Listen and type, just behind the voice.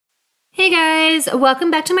Hey guys,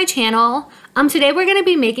 welcome back to my channel. Today we're going to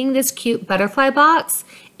be making this cute butterfly box.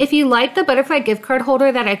 If you like the butterfly gift card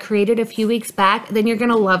holder that I created a few weeks back, then you're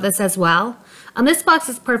going to love this as well. This box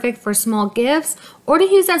is perfect for small gifts or to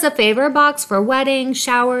use as a favor box for weddings,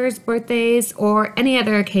 showers, birthdays, or any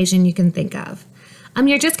other occasion you can think of.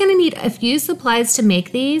 You're just going to need a few supplies to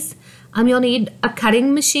make these. You'll need a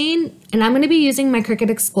cutting machine, and I'm going to be using my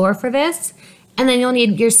Cricut Explorer for this. And then you'll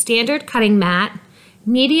need your standard cutting mat,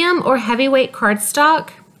 medium or heavyweight cardstock,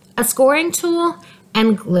 a scoring tool,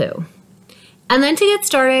 and glue. And then to get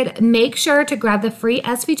started, make sure to grab the free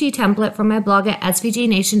SVG template from my blog at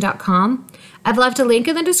svgnation.com. I've left a link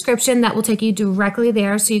in the description that will take you directly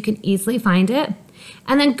there so you can easily find it.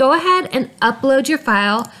 And then go ahead and upload your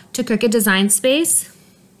file to Cricut Design Space.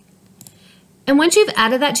 And once you've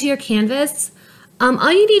added that to your canvas,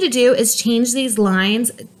 all you need to do is change these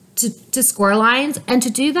lines to score lines, and to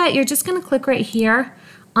do that you're just going to click right here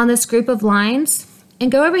on this group of lines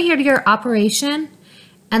and go over here to your operation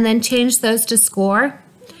and then change those to score.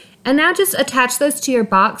 And now just attach those to your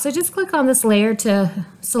box. So just click on this layer to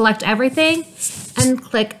select everything and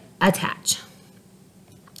click attach.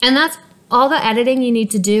 And that's all the editing you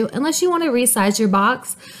need to do unless you want to resize your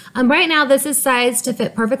box. Right now this is sized to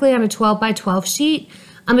fit perfectly on a 12 by 12 sheet.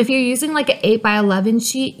 If you're using like an 8 by 11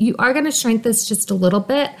 sheet, you are going to shrink this just a little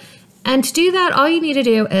bit. And to do that, all you need to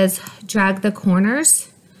do is drag the corners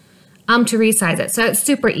to resize it. So it's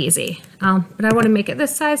super easy. But I want to make it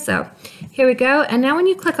this size, so here we go. And now when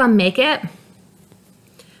you click on make it,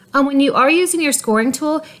 when you are using your scoring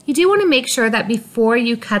tool, you do want to make sure that before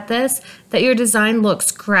you cut this, that your design looks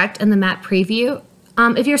correct in the matte preview.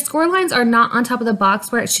 If your score lines are not on top of the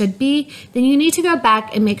box where it should be, then you need to go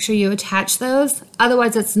back and make sure you attach those.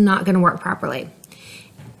 Otherwise, it's not going to work properly.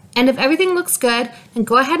 And if everything looks good, then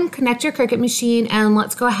go ahead and connect your Cricut machine and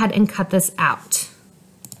let's go ahead and cut this out.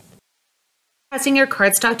 Pressing your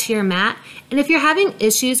cardstock to your mat, and if you're having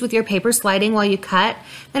issues with your paper sliding while you cut,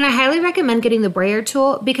 then I highly recommend getting the brayer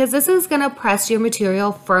tool because this is going to press your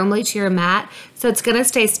material firmly to your mat, so it's going to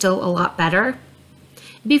stay still a lot better.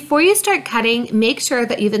 Before you start cutting, make sure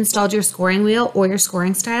that you've installed your scoring wheel or your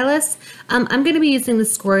scoring stylus. I'm going to be using the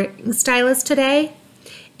scoring stylus today.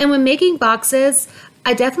 And when making boxes,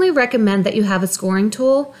 I definitely recommend that you have a scoring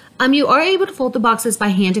tool. You are able to fold the boxes by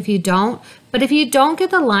hand if you don't, but if you don't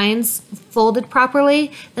get the lines folded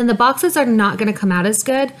properly, then the boxes are not going to come out as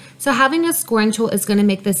good. So having a scoring tool is going to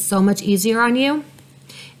make this so much easier on you.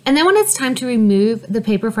 And then when it's time to remove the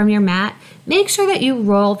paper from your mat, make sure that you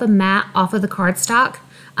roll the mat off of the cardstock.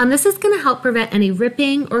 This is going to help prevent any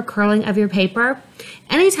ripping or curling of your paper.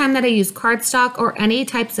 Anytime that I use cardstock or any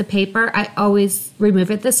types of paper, I always remove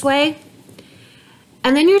it this way.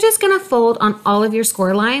 And then you're just going to fold on all of your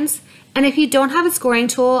score lines. And if you don't have a scoring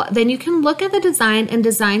tool, then you can look at the design in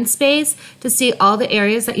Design Space to see all the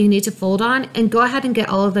areas that you need to fold on and go ahead and get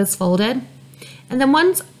all of those folded. And then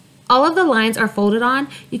once all of the lines are folded on,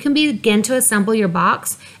 you can begin to assemble your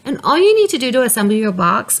box. And all you need to do to assemble your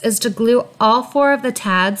box is to glue all 4 of the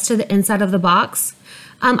tabs to the inside of the box.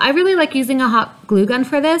 I really like using a hot glue gun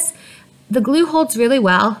for this. The glue holds really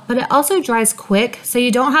well, but it also dries quick, so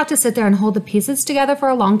you don't have to sit there and hold the pieces together for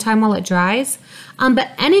a long time while it dries.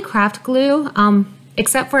 But any craft glue,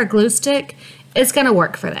 except for a glue stick, is going to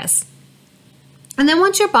work for this. And then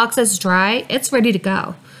once your box is dry, it's ready to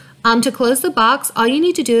go. To close the box, all you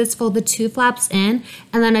need to do is fold the 2 flaps in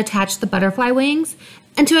and then attach the butterfly wings.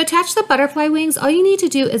 And to attach the butterfly wings, all you need to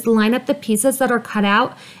do is line up the pieces that are cut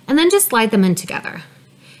out and then just slide them in together.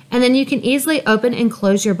 And then you can easily open and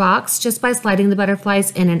close your box just by sliding the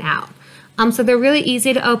butterflies in and out. So they're really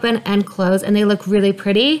easy to open and close, and they look really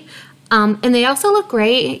pretty. And they also look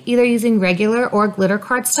great either using regular or glitter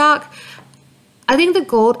cardstock. I think the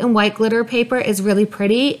gold and white glitter paper is really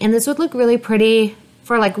pretty, and this would look really pretty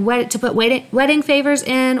for like to put wedding favors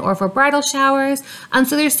in or for bridal showers.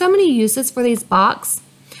 So there's so many uses for these boxes.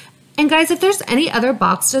 And guys, if there's any other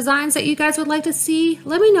box designs that you guys would like to see,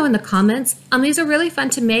 let me know in the comments. These are really fun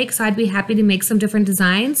to make, so I'd be happy to make some different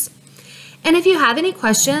designs. And if you have any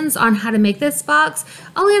questions on how to make this box,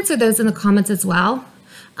 I'll answer those in the comments as well.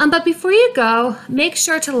 But before you go, make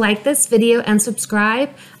sure to like this video and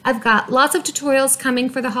subscribe. I've got lots of tutorials coming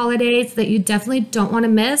for the holidays that you definitely don't want to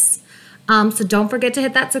miss. So don't forget to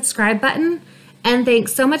hit that subscribe button. And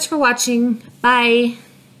thanks so much for watching. Bye.